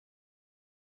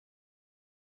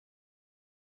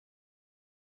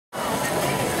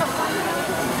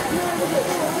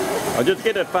I'll just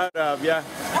get a photo of you.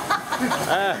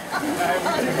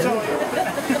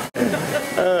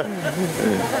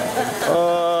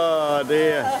 Oh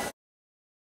dear.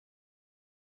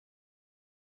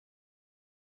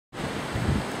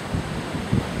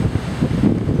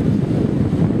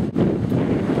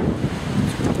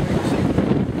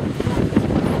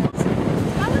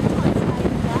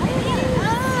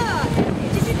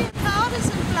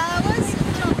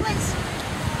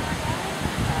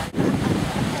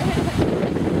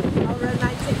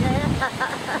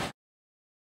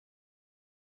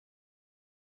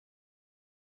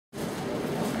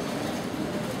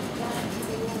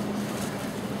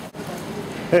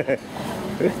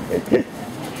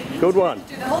 Good one.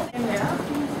 Do the whole thing now.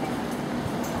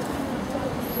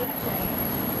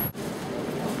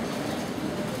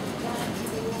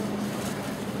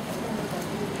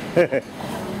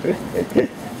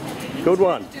 Good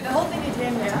one. Do the whole thing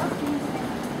again now.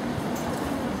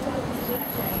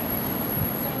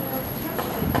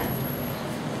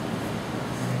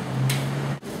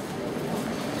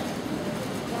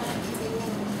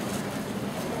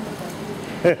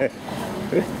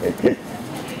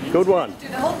 Good one. Do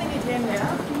the whole thing again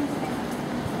now.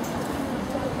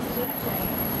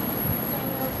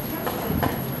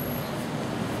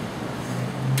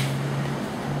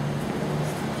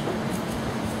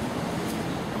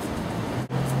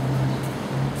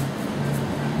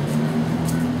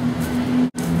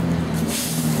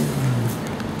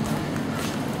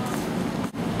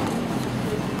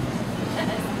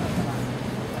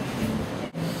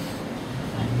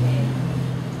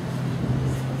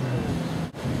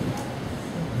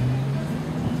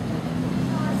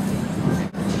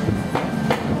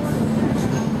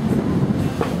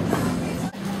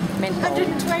 Mental.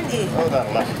 120. Oh,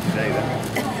 that'll last today then.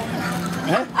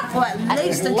 Well, at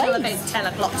least until about 10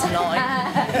 o'clock tonight.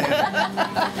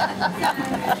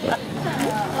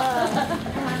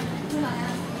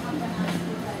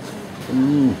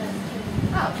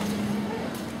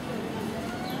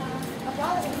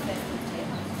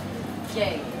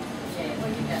 Yeah, what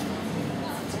you got?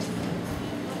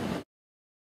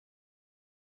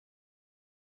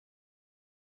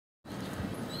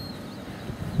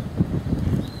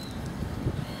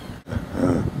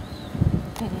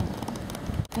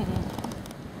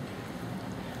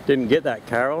 Didn't get that,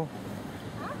 Carol.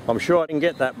 I'm sure I didn't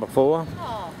get that before.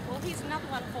 Oh, well, here's another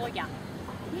one for you.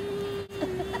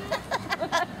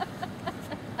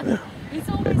 He's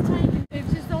always taking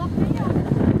pictures of me.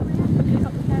 You've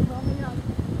got the camera on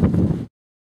me.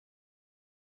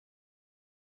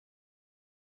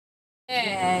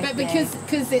 Yeah, but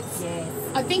because it's,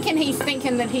 I'm thinking he's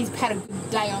thinking that he's had a good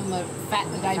day on the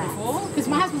fat the day before. Because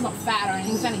my husband's not fat or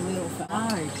anything; he's only a little fat.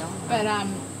 Oh, God. But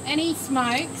and he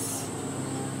smokes.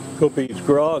 Could be his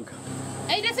grog.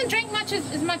 He doesn't drink much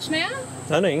as much now.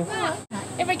 Honey. No.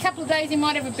 Every couple of days he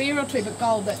might have a beer or two, but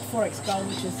Gold, that 4X Gold,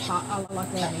 which is hot, I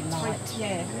like that. Yeah,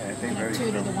 Yeah, I think very 2 to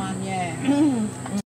strong. the 1. Yeah.